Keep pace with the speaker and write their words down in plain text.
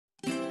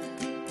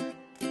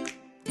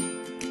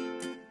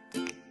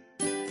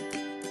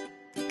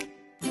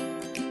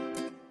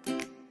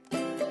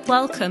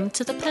Welcome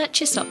to the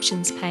Purchase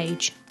Options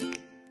page.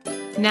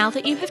 Now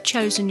that you have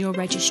chosen your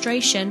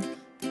registration,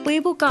 we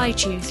will guide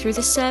you through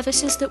the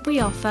services that we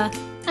offer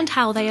and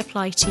how they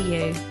apply to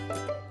you.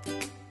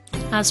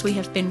 As we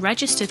have been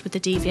registered with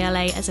the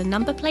DVLA as a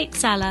number plate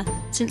seller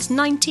since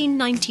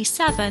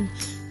 1997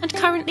 and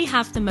currently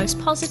have the most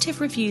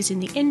positive reviews in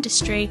the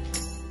industry,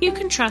 you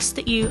can trust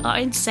that you are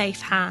in safe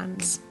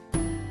hands.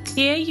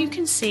 Here you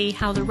can see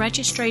how the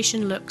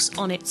registration looks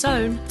on its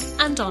own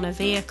and on a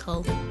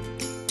vehicle.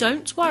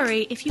 Don't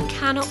worry if you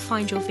cannot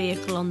find your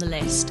vehicle on the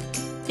list.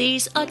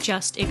 These are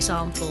just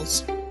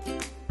examples.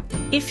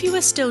 If you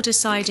are still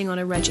deciding on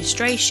a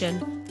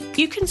registration,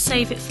 you can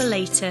save it for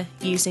later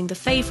using the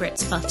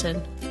Favourites button,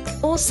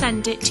 or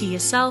send it to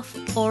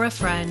yourself or a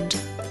friend.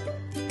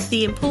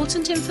 The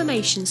Important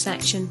Information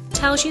section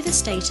tells you the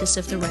status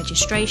of the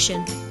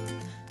registration.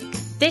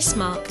 This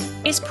mark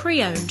is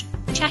pre-owned.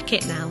 Check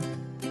it now.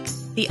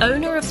 The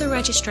owner of the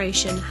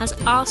registration has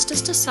asked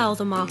us to sell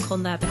the mark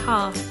on their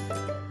behalf,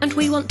 and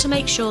we want to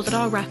make sure that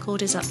our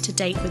record is up to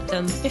date with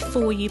them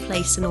before you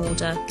place an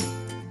order.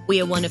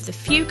 We are one of the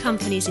few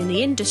companies in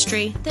the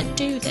industry that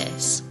do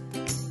this.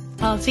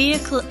 Our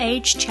Vehicle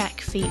Age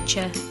Check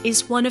feature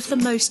is one of the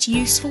most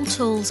useful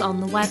tools on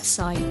the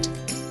website.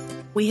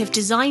 We have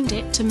designed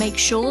it to make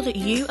sure that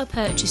you are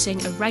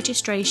purchasing a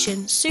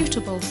registration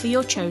suitable for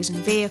your chosen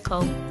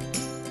vehicle.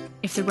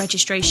 If the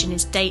registration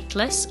is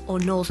dateless or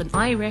Northern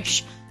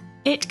Irish,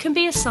 it can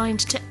be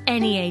assigned to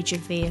any age of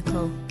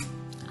vehicle.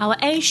 Our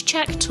Age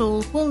Check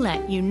tool will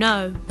let you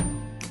know.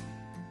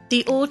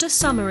 The order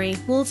summary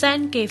will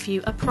then give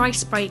you a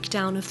price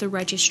breakdown of the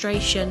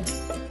registration.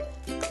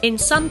 In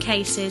some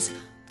cases,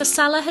 the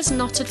seller has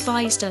not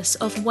advised us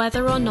of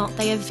whether or not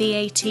they are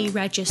VAT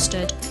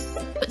registered,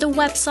 but the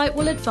website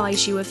will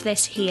advise you of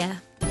this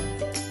here.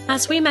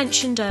 As we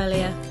mentioned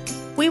earlier,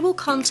 we will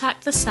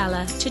contact the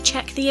seller to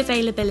check the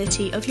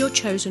availability of your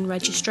chosen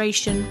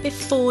registration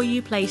before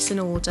you place an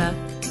order.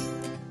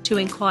 To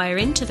inquire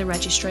into the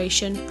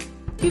registration,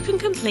 you can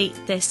complete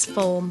this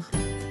form.